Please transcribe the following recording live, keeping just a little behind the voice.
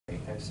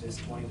Exodus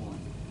 21.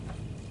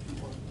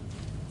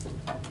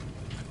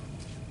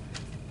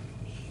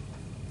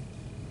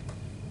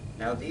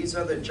 Now these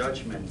are the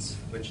judgments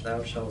which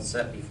thou shalt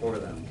set before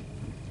them.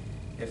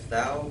 If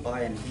thou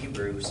buy an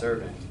Hebrew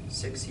servant,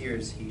 6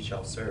 years he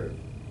shall serve,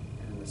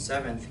 and in the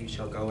 7th he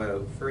shall go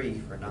out free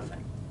for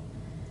nothing.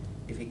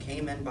 If he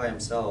came in by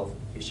himself,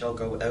 he shall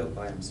go out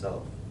by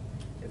himself.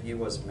 If he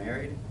was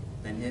married,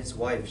 then his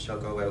wife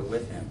shall go out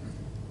with him.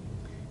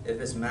 If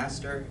his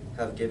master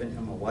have given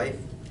him a wife,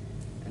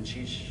 and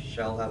she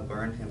shall have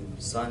borne him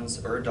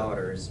sons or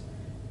daughters,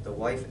 the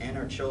wife and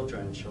her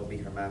children shall be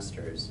her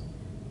master's,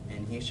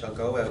 and he shall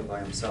go out by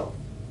himself.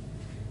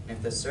 And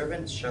if the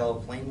servant shall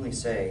plainly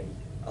say,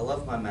 I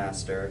love my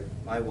master,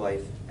 my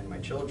wife, and my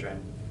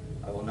children,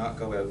 I will not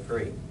go out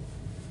free.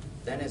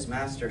 Then his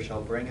master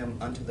shall bring him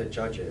unto the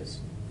judges.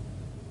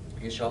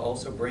 He shall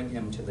also bring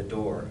him to the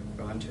door,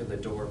 or unto the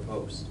door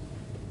post.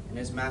 And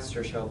his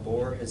master shall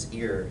bore his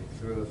ear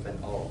through with an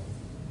awl,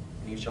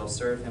 and he shall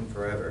serve him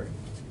forever.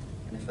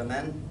 And if a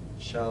man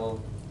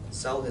shall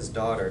sell his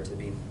daughter to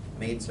be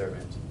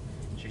maidservant,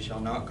 she shall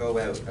not go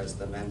out as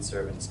the men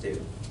servants do.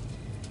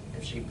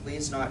 If she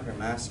please not her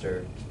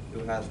master,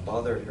 who hath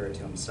bothered her to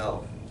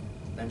himself,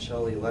 then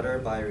shall he let her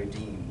buy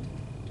redeemed,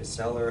 to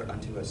sell her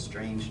unto a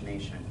strange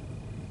nation.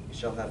 He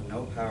shall have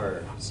no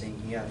power,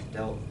 seeing he hath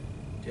dealt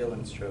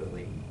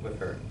diligently with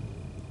her.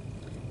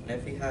 And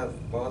if he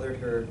have bothered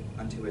her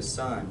unto his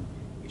son,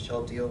 he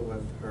shall deal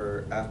with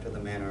her after the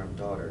manner of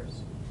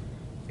daughters.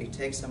 If he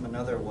takes him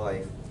another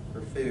wife, her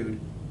food,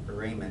 her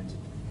raiment,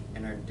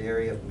 and her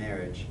dairy of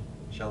marriage,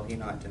 shall he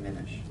not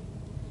diminish.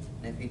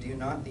 And if he do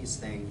not these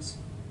things,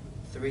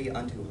 3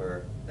 unto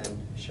her,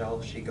 then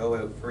shall she go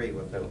out free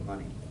without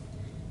money.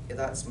 He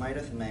that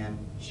smiteth a man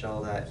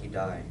shall that he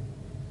die,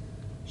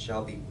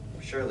 shall be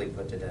surely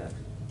put to death.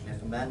 And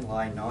if a man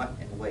lie not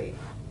in wait,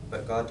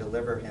 but God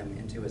deliver him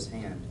into his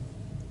hand,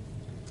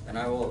 then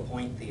I will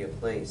appoint thee a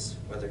place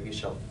whither he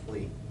shall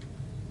flee.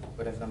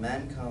 But if a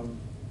man come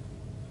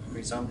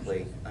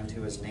presumptly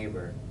unto his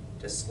neighbor,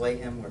 to slay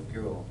him with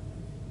gruel,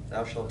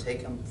 thou shalt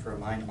take him for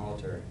mine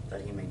altar,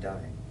 that he may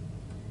die.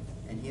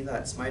 And he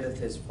that smiteth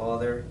his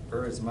father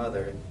or his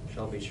mother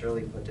shall be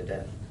surely put to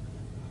death.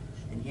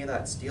 And he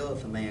that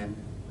stealeth a man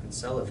and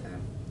selleth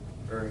him,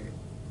 or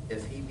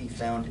if he be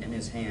found in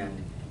his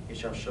hand, he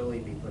shall surely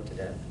be put to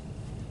death.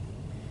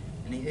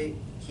 And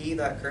he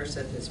that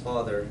curseth his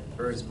father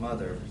or his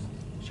mother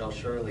shall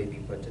surely be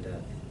put to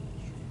death.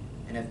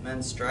 And if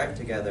men strive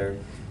together,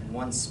 and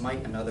one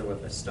smite another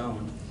with a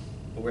stone,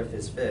 or with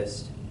his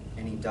fist,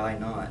 and he die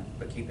not,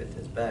 but keepeth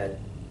his bed,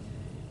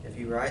 if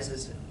he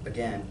rises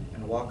again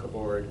and walk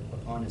abroad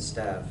upon his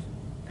staff,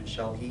 then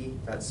shall he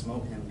that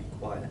smote him be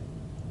quiet.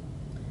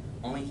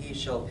 Only he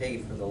shall pay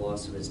for the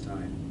loss of his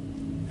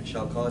time, and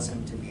shall cause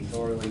him to be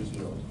thoroughly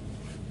healed.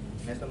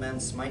 And if a man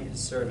smite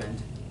his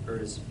servant or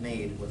his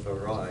maid with a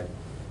rod,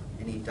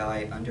 and he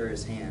die under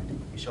his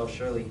hand, he shall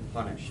surely be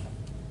punished.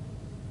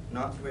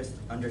 Not with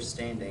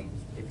understanding,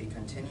 if he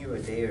continue a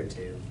day or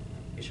 2,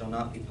 he shall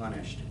not be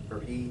punished,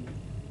 for he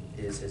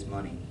is his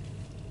money.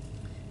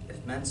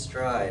 If men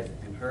strive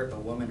and hurt a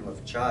woman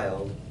with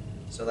child,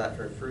 so that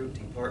her fruit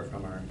depart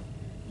from her,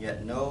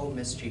 yet no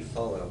mischief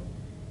follow,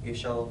 he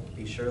shall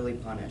be surely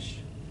punished,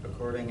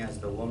 according as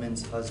the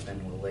woman's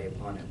husband will lay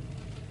upon him,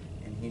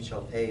 and he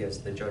shall pay as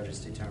the judges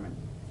determine.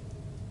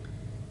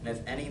 And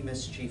if any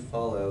mischief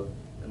follow,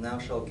 then thou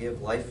shalt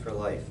give life for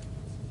life,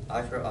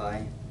 eye for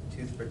eye,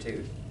 tooth for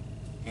tooth,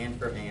 hand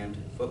for hand,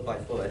 foot by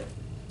foot,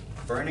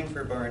 burning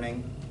for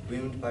burning,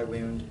 wound by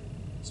wound,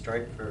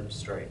 stripe for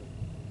stripe.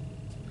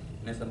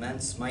 And if a man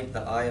smite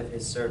the eye of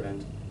his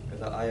servant, or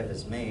the eye of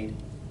his maid,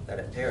 that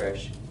it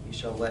perish, he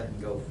shall let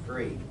him go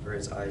free for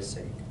his eye's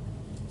sake.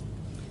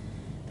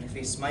 And if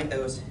he smite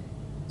out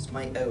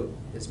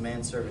his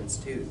manservant's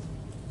tooth,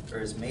 or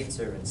his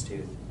maidservant's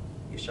tooth,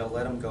 he shall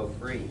let him go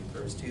free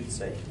for his tooth's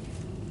sake.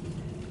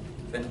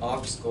 If an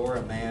ox gore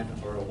a man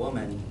or a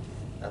woman,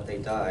 that they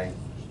die,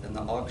 then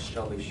the ox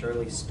shall be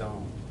surely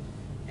stoned,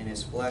 and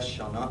his flesh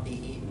shall not be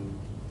eaten,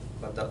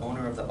 but the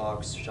owner of the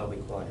ox shall be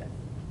quiet.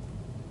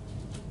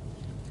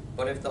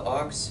 But if the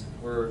ox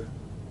were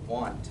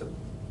wont to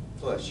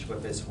push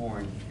with his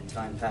horn in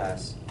time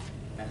past,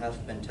 and it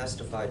hath been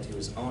testified to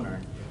his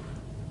owner,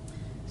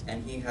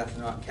 and he hath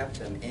not kept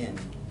him in,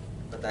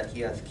 but that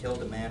he hath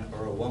killed a man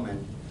or a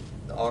woman,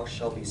 the ox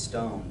shall be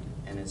stoned,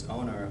 and his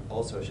owner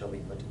also shall be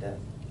put to death.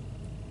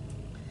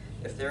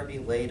 If there be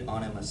laid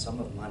on him a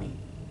sum of money,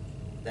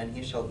 then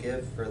he shall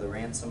give for the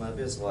ransom of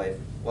his life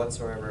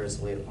whatsoever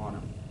is laid upon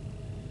him.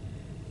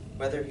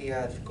 Whether he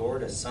hath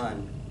gored a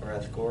son, or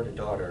hath gored a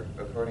daughter,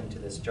 according to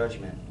this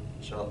judgment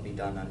shall it be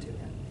done unto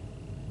him.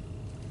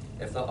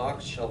 If the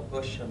ox shall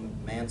push a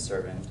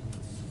manservant,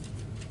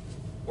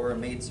 or a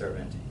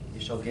maidservant, he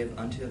shall give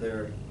unto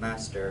their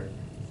master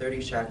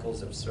 30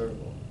 shekels of silver,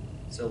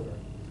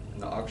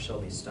 and the ox shall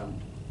be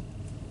stoned.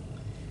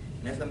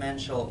 And if a man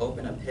shall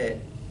open a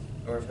pit,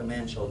 or if a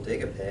man shall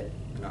dig a pit,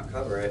 and not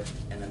cover it,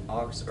 and an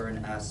ox or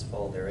an ass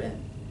fall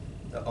therein,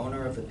 the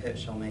owner of the pit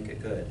shall make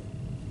it good.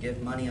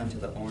 Give money unto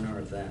the owner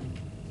of them.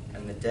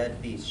 and the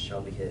dead beast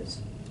shall be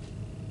his.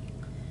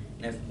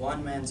 And if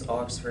one man's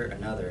ox hurt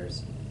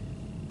another's,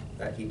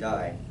 that he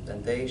die,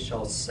 then they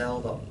shall sell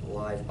the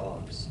live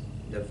ox,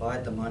 and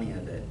divide the money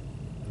of it,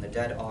 and the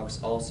dead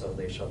ox also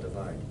they shall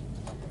divide.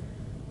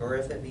 Or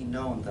if it be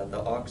known that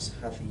the ox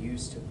hath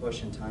used to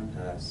push in time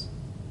past,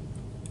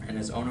 and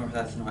his owner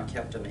hath not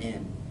kept him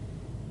in,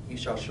 he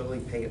shall surely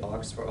pay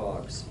ox for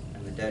ox,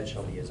 and the dead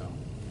shall be his own.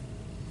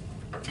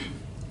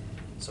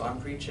 So I'm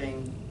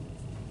preaching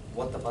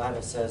what the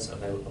Bible says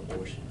about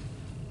abortion,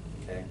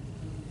 okay?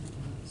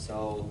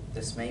 So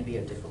this may be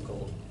a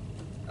difficult,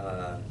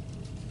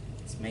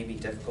 it's maybe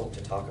difficult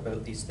to talk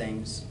about these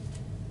things,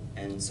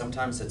 and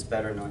sometimes it's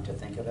better not to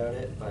think about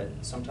it, but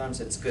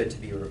sometimes it's good to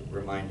be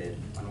reminded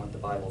on what the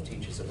Bible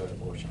teaches about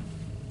abortion.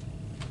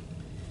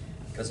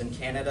 Because in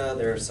Canada,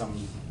 there are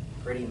some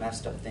pretty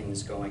messed up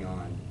things going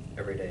on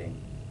every day.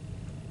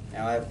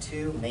 Now, I have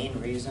two main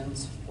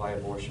reasons why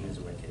abortion is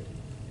wicked,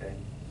 okay?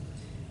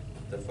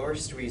 The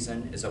first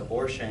reason is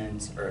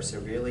abortions are a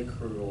severely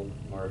cruel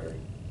murder.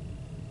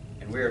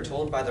 And we are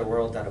told by the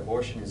world that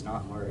abortion is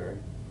not murder,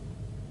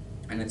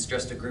 and it's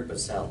just a group of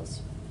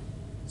cells.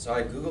 So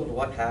I Googled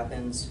what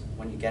happens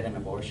when you get an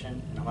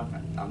abortion, and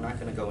I'm not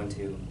going to go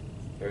into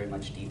very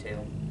much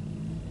detail.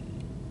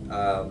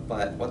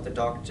 But what the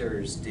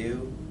doctors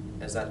do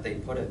is that they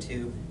put a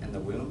tube in the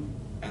womb,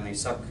 and they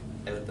suck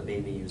out the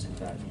baby using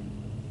vacuum,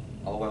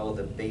 all while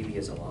the baby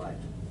is alive.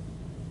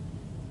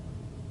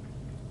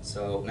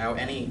 So now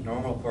any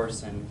normal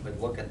person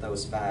would look at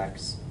those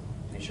facts,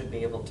 and they should be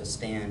able to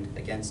stand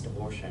against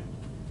abortion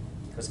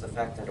because of the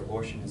fact that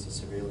abortion is a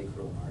severely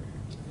cruel murder.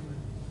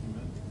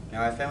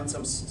 Now I found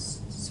some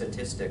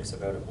statistics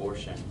about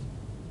abortion.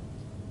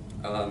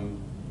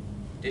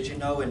 Did you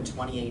know in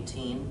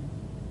 2018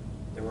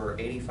 there were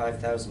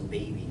 85,000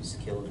 babies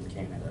killed in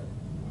Canada?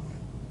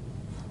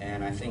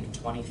 And I think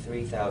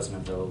 23,000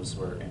 of those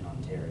were in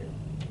Ontario.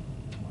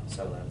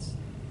 So that's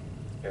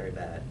very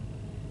bad.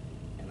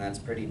 And that's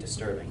pretty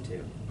disturbing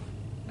too.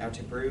 Now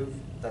to prove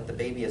that the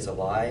baby is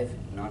alive,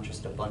 not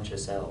just a bunch of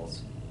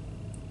cells,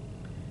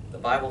 the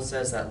Bible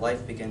says that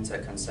life begins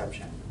at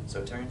conception.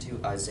 So turn to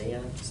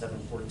Isaiah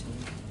 7:14.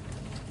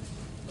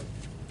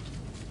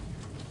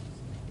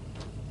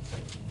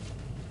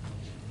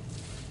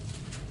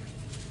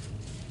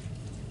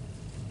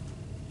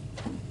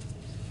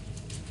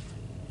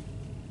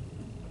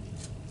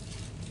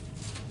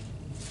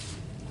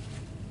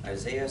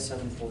 Isaiah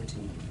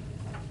 7:14.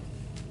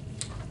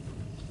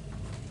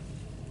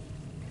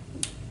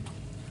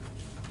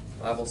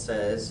 The Bible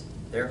says,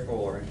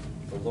 "Therefore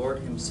the Lord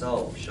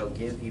himself shall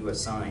give you a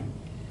sign.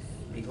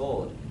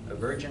 Behold, a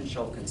virgin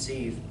shall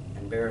conceive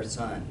and bear a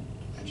son,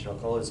 and shall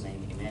call his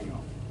name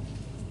Emmanuel."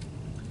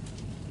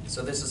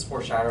 So this is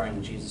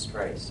foreshadowing Jesus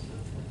Christ.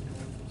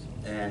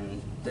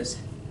 And this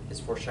is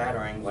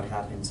foreshadowing what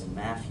happens in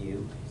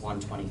Matthew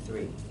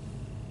 1:23.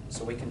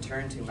 So we can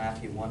turn to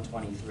Matthew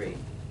 1:23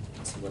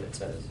 and see what it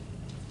says.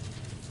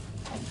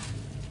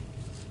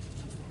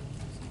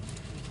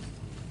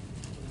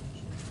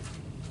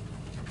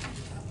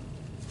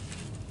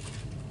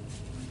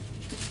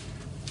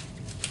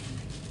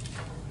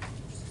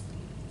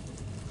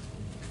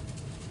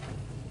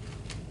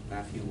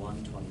 Matthew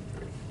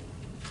 1:23.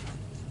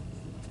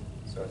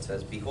 So it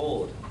says,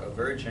 "Behold, a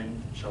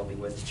virgin shall be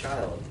with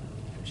child,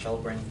 and shall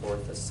bring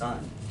forth a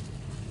son.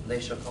 They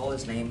shall call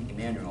his name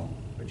Emmanuel,"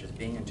 which is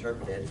being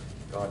interpreted,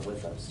 God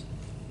with us.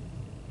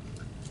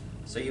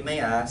 So you may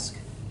ask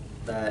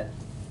that,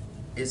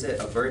 is it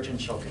a virgin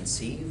shall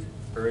conceive,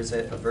 or is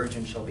it a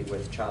virgin shall be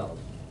with child?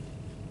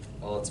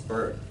 Well, it's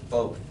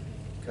both,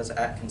 because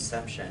at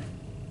conception,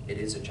 it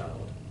is a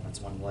child.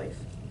 That's one life.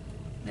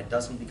 And it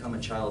doesn't become a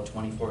child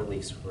 24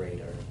 weeks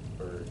later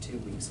or 2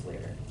 weeks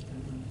later.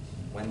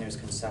 When there's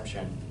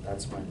conception,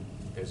 that's when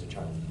there's a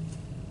child.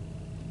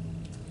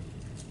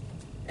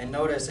 And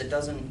notice it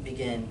doesn't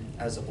begin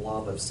as a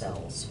blob of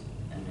cells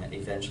and it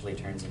eventually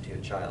turns into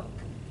a child.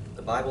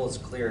 The Bible is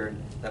clear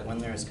that when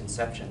there is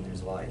conception,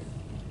 there's life.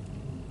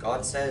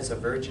 God says a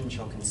virgin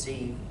shall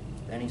conceive,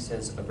 then he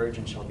says a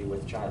virgin shall be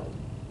with child.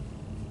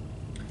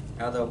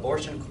 Now the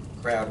abortion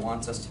crowd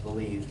wants us to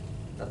believe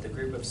that the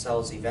group of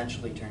cells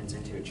eventually turns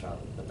into a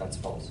child, but that's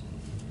false.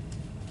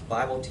 The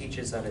Bible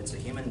teaches that it's a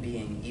human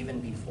being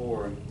even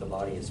before the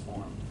body is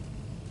formed.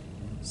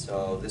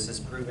 So this is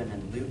proven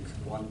in Luke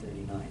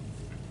 1:39.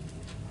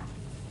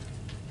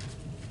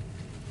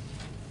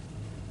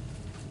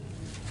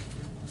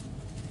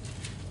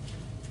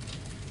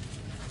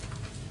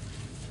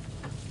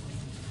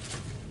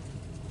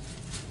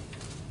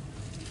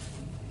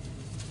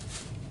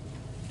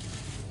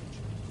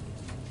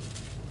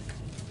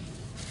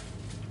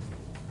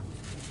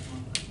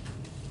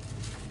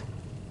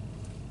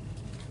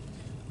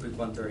 Luke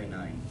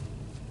 1:39.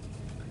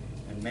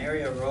 And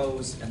Mary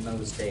arose in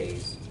those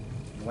days,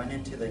 and went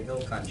into the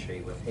hill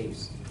country with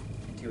haste,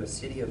 into a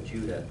city of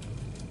Judah,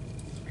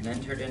 and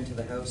entered into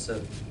the house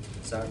of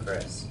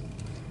Zacharias,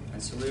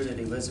 and saluted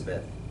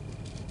Elizabeth.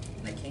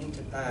 And it came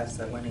to pass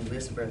that when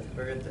Elizabeth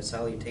heard the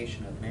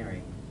salutation of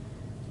Mary,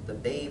 the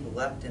babe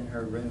leapt in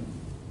her womb,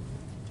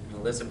 And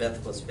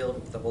Elizabeth was filled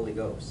with the Holy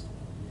Ghost.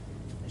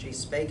 And she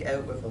spake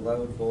out with a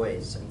loud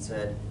voice, and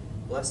said,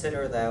 Blessed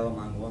art thou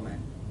among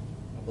women,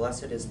 and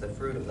blessed is the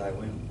fruit of thy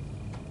womb.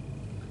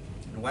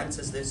 And whence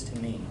is this to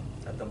me,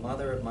 that the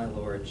mother of my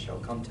Lord shall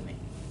come to me?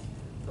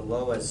 For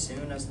lo, as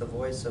soon as the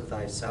voice of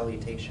thy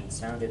salutation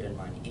sounded in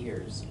mine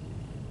ears,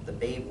 the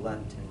babe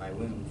leapt in my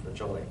womb for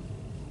joy.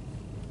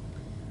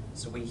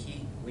 So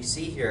we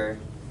see here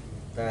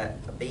that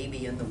a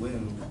baby in the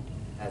womb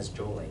has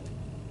joy.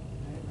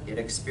 It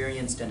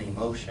experienced an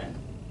emotion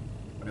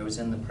when it was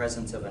in the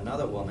presence of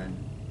another woman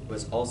who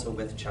was also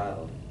with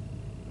child,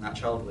 and that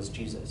child was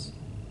Jesus.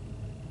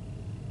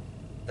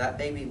 That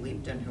baby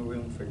leaped in her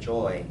womb for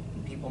joy,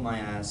 and people might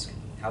ask,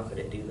 how could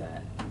it do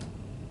that?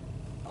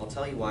 I'll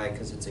tell you why,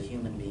 because it's a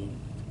human being.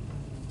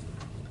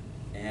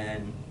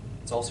 And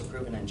it's also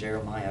proven in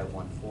Jeremiah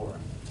 1:4.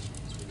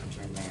 So we can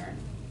turn there.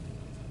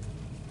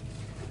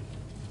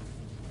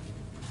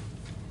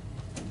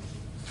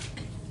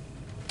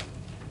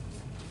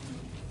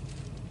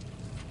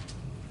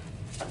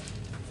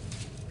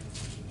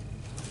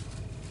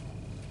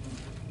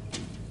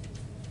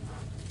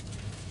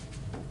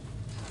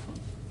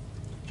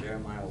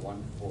 Jeremiah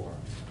 1:4.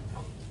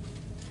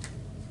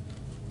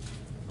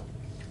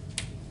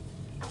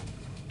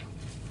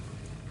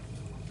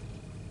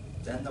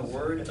 Then the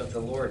word of the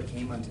Lord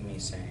came unto me,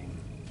 saying,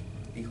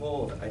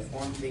 Behold, I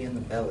formed thee in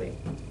the belly.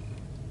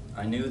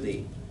 I knew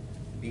thee.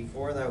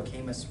 Before thou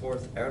camest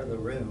forth out of the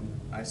womb,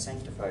 I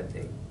sanctified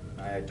thee,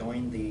 and I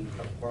adorned thee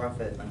a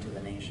prophet unto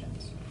the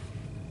nations.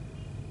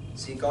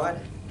 See, God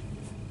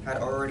had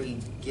already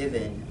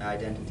given an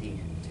identity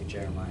to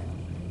Jeremiah.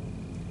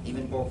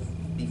 Even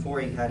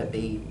before he had a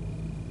baby,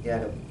 he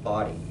had a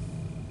body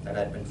that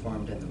had been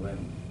formed in the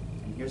womb.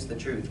 And here's the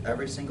truth.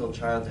 Every single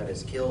child that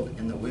is killed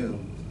in the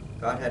womb,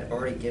 God had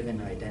already given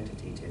an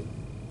identity to.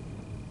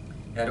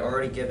 He had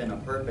already given a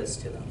purpose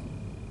to them.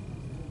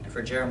 And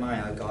for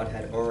Jeremiah, God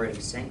had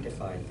already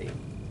sanctified thee,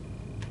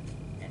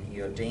 and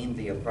he ordained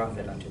thee a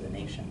prophet unto the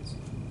nations.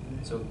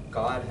 So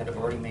God had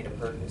already made a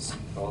purpose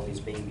for all these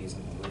babies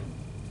in the womb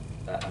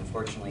that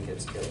unfortunately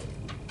gets killed.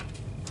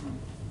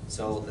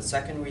 So the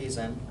second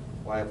reason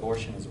why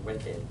abortion is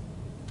wicked,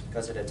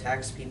 because it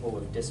attacks people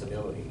with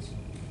disabilities.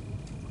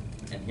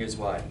 And here's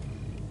why.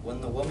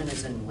 When the woman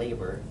is in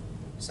labor,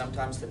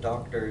 sometimes the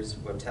doctors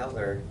will tell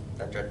her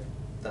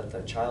that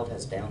the child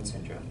has Down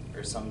syndrome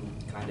or some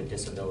kind of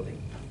disability.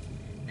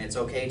 And it's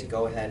okay to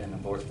go ahead and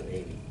abort the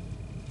baby.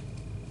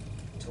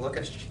 To look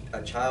at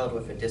a child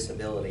with a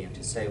disability and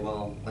to say,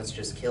 well, let's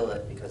just kill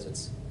it because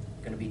it's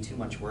going to be too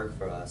much work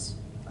for us,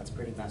 that's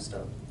pretty messed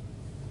up.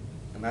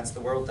 And that's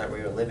the world that we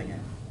are living in.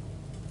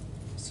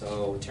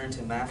 So turn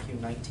to Matthew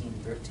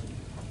 19:13.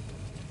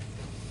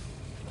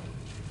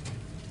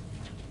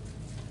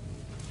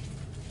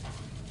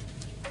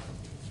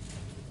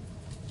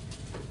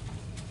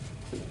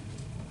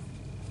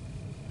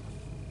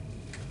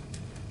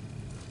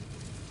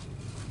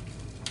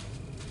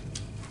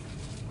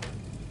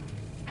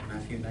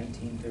 Matthew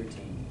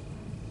 19:13.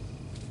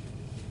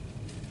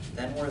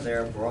 Then were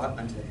there brought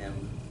unto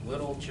him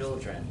little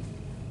children,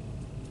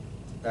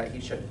 that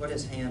he should put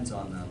his hands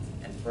on them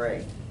and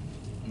pray.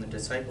 And the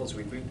disciples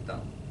rebuked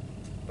them.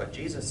 But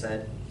Jesus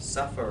said,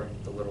 Suffer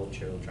the little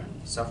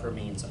children. Suffer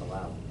means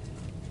allow.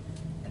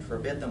 And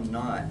forbid them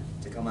not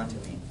to come unto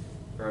me,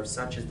 for of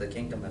such is the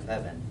kingdom of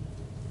heaven.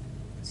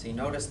 See,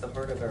 notice the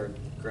heart of our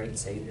great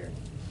Savior.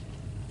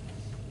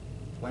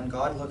 When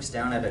God looks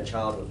down at a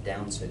child with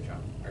Down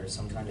syndrome or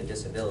some kind of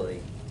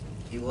disability,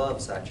 he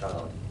loves that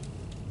child.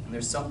 And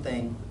there's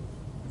something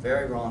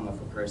very wrong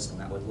with a person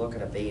that would look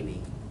at a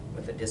baby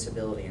with a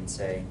disability and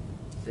say,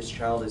 this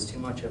child is too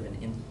much of an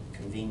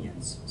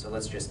inconvenience, so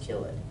let's just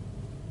kill it.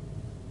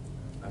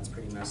 That's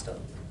pretty messed up.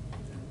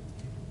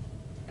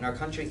 And our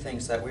country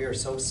thinks that we are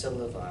so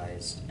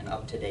civilized and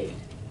up to date,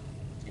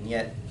 and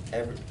yet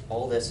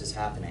all this is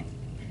happening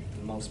in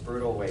the most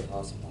brutal way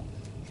possible.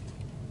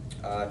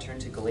 Turn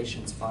to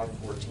Galatians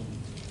 5:14.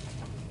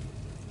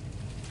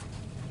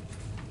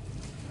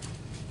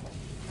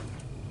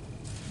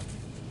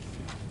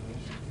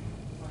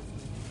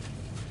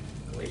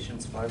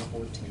 Galatians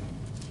 5:14.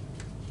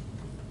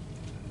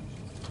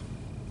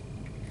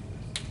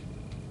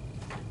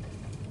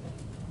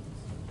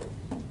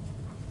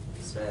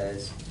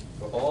 Says,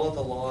 for all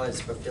the law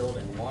is fulfilled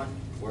in one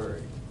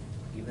word,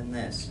 even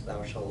this,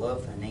 thou shalt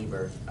love thy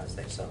neighbor as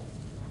thyself.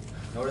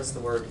 Notice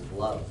the word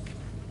love.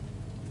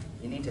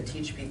 You need to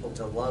teach people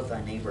to love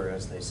thy neighbor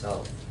as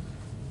thyself.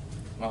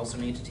 You also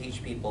need to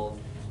teach people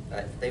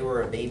that if they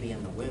were a baby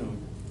in the womb,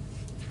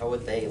 how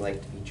would they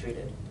like to be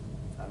treated?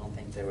 I don't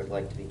think they would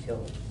like to be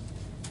killed.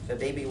 If a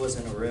baby was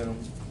in a room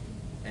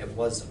and it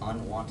was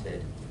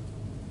unwanted,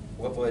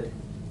 what would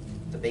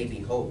the baby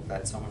hope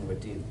that someone would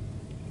do?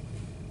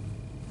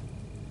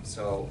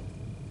 So,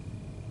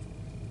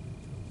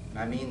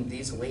 I mean,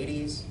 these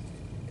ladies,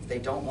 if they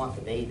don't want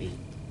the baby,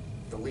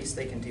 the least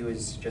they can do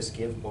is just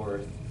give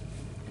birth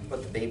and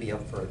put the baby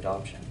up for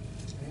adoption.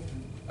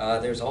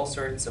 There's all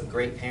sorts of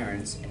great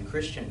parents and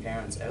Christian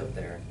parents out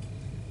there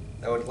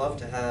that would love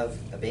to have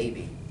a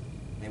baby,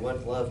 They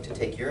would love to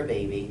take your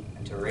baby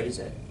and to raise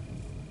it.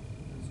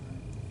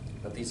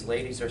 But these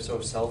ladies are so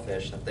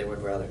selfish that they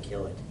would rather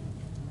kill it.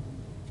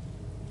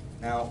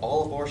 Now,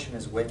 all abortion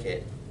is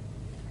wicked,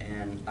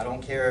 and I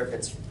don't care if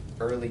it's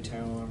early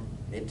term,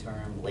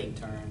 midterm, late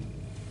term.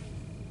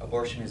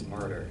 Abortion is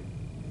murder.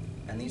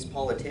 And these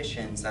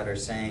politicians that are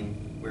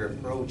saying we're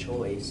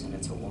pro-choice and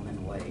it's a woman's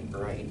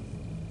right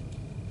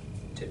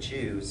to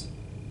choose,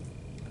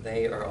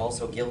 they are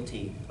also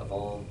guilty of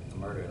all the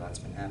murder that's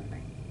been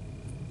happening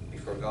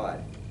before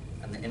God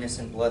and the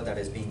innocent blood that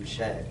is being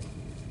shed.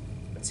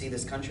 But see,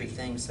 this country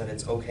thinks that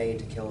it's okay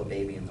to kill a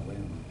baby in the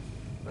womb,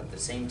 but at the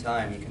same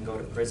time, you can go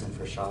to prison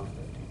for shoplifting.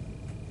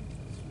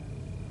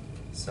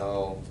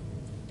 So,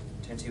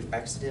 turn to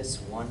Exodus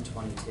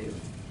 1:22.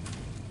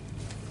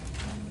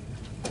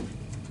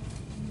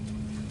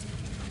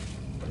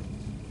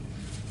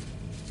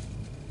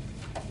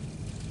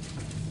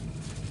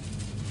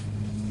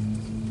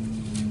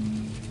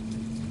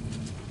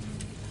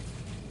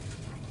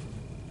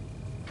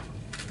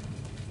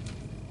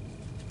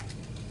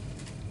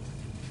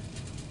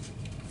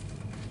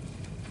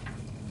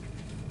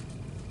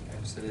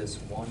 Exodus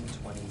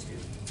 1:22.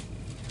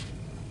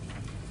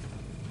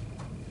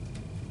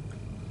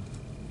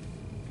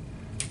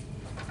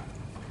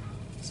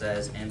 It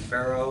says, "And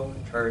Pharaoh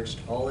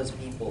charged all his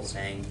people,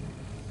 saying,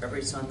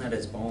 Every son that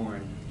is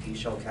born he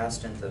shall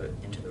cast into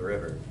the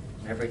river,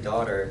 and every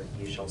daughter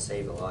he shall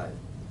save alive."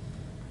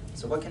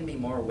 So what can be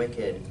more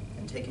wicked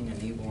than taking a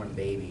newborn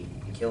baby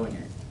and killing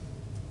it?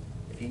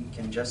 If you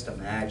can just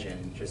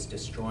imagine just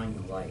destroying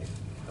the life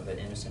of an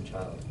innocent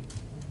child.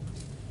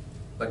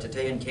 But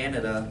today in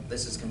Canada,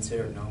 this is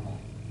considered normal.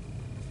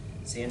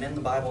 See, and in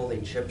the Bible, the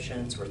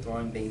Egyptians were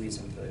throwing babies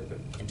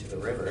into the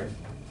river.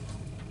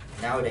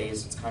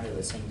 Nowadays, it's kind of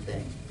the same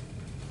thing.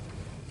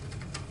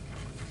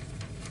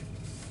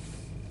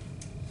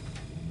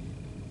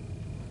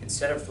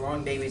 Instead of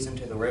throwing babies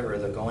into the river,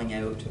 they're going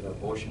out to the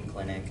abortion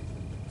clinic,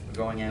 or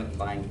going out and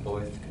buying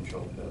birth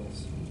control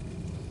pills.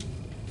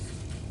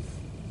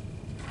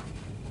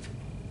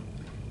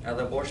 Now,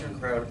 the abortion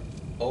crowd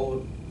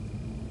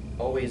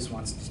always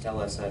wants to tell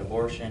us that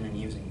abortion and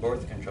using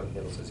birth control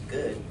pills is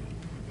good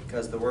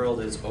because the world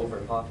is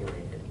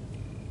overpopulated,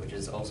 which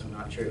is also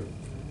not true.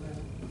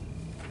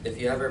 If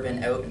you've ever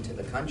been out into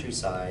the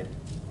countryside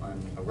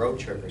on a road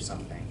trip or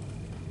something,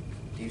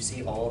 do you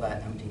see all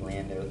that empty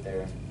land out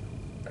there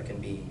that can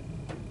be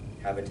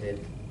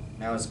habited?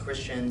 Now, as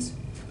Christians,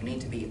 we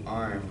need to be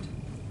armed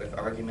with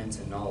arguments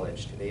and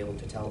knowledge to be able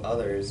to tell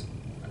others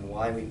on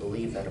why we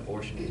believe that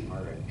abortion is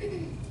murder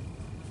and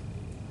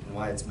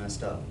why it's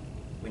messed up.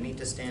 We need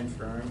to stand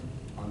firm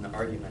on the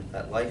argument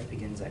that life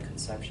begins at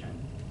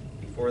conception,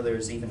 before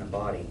there's even a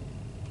body,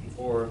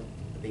 before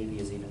the baby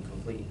is even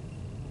complete.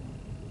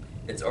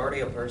 It's already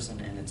a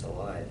person and it's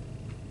alive.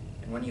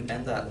 And when you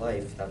end that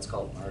life, that's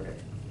called murder.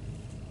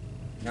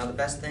 Now, the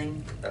best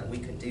thing that we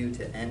could do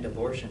to end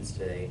abortions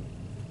today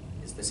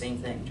is the same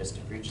thing, just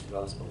to preach the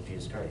gospel of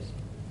Jesus Christ.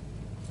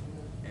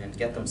 And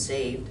get them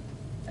saved,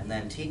 and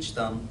then teach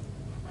them,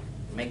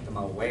 make them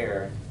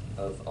aware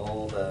of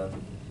all the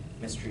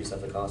mysteries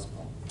of the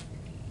gospel.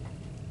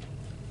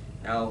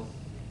 Now,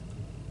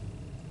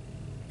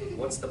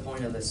 what's the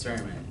point of this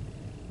sermon?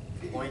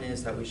 The point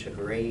is that we should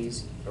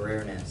raise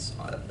awareness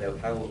about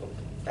how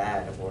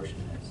bad abortion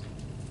is.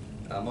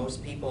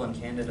 Most people in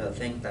Canada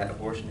think that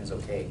abortion is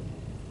okay,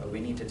 but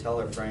we need to tell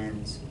our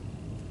friends,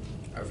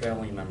 our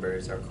family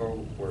members, our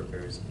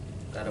co-workers,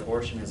 that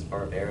abortion is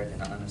barbaric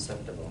and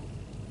unacceptable.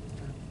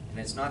 And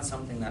it's not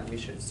something that we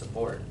should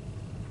support,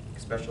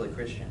 especially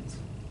Christians.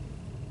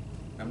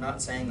 I'm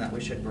not saying that we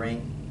should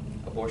bring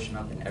abortion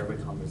up in every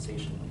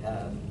conversation we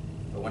have,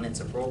 but when it's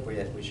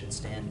appropriate, we should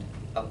stand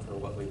up for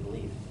what we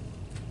believe.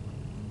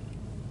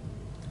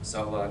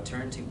 So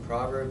turn to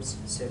Proverbs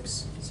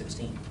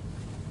 6:16.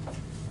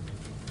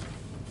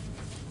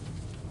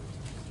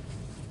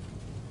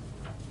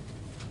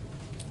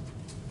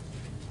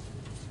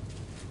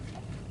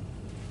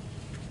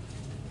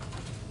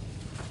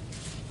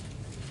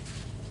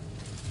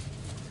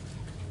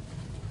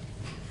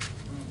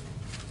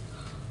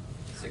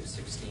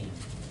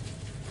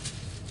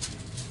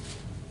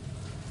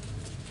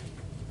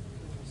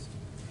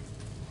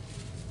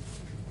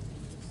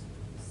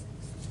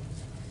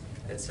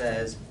 It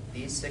says,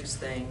 "These 6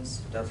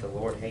 things doth the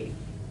Lord hate,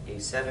 yea,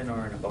 7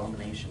 are an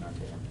abomination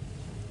unto him: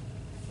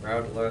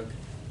 proud look,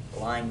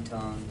 lying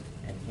tongue,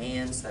 and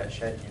hands that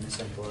shed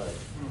innocent blood."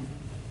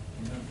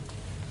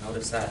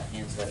 Notice that,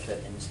 hands that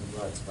shed innocent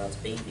blood, so that's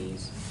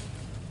babies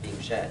being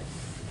shed.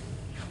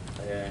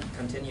 And it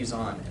continues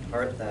on, "and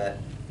heart that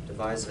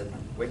deviseth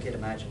wicked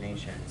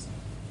imaginations,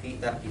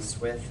 feet that be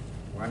swift,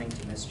 running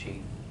to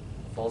mischief,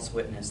 false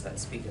witness that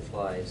speaketh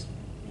lies,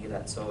 he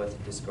that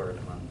soweth discord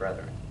among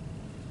brethren."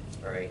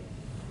 All right.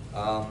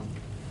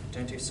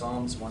 Turn to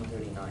Psalms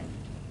 139,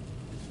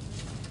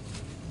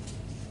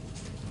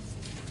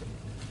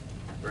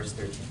 verse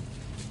 13.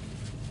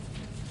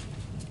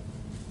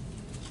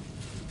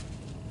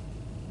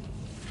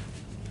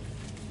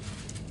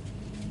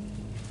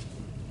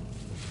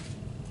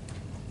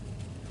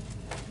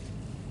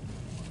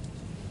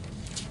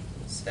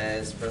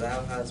 says, "For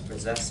thou hast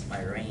possessed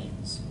my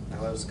reins,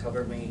 thou hast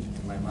covered me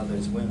in my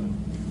mother's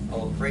womb. I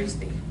will praise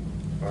thee,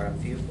 for I am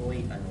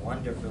fearfully and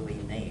wonderfully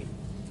made.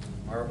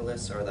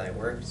 Marvelous are thy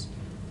works,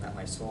 that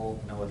my soul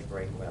knoweth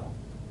right well."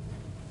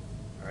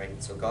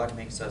 Alright, so God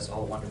makes us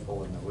all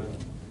wonderful in the womb.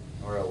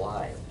 We're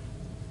alive.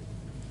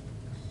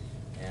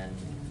 And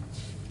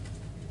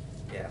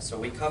yeah, so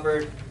we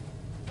covered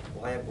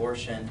why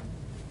abortion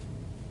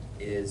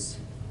is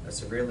a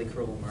severely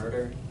cruel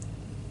murder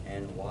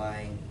and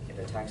why it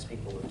attacks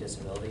people with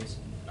disabilities.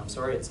 I'm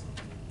sorry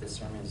this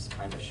sermon is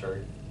kind of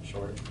short.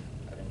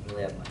 I didn't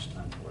really have much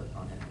time to work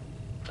on it,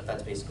 but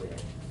that's basically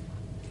it.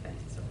 Okay,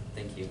 so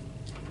thank you.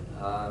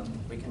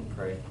 We can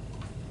pray.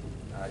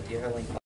 Dear Heavenly Father,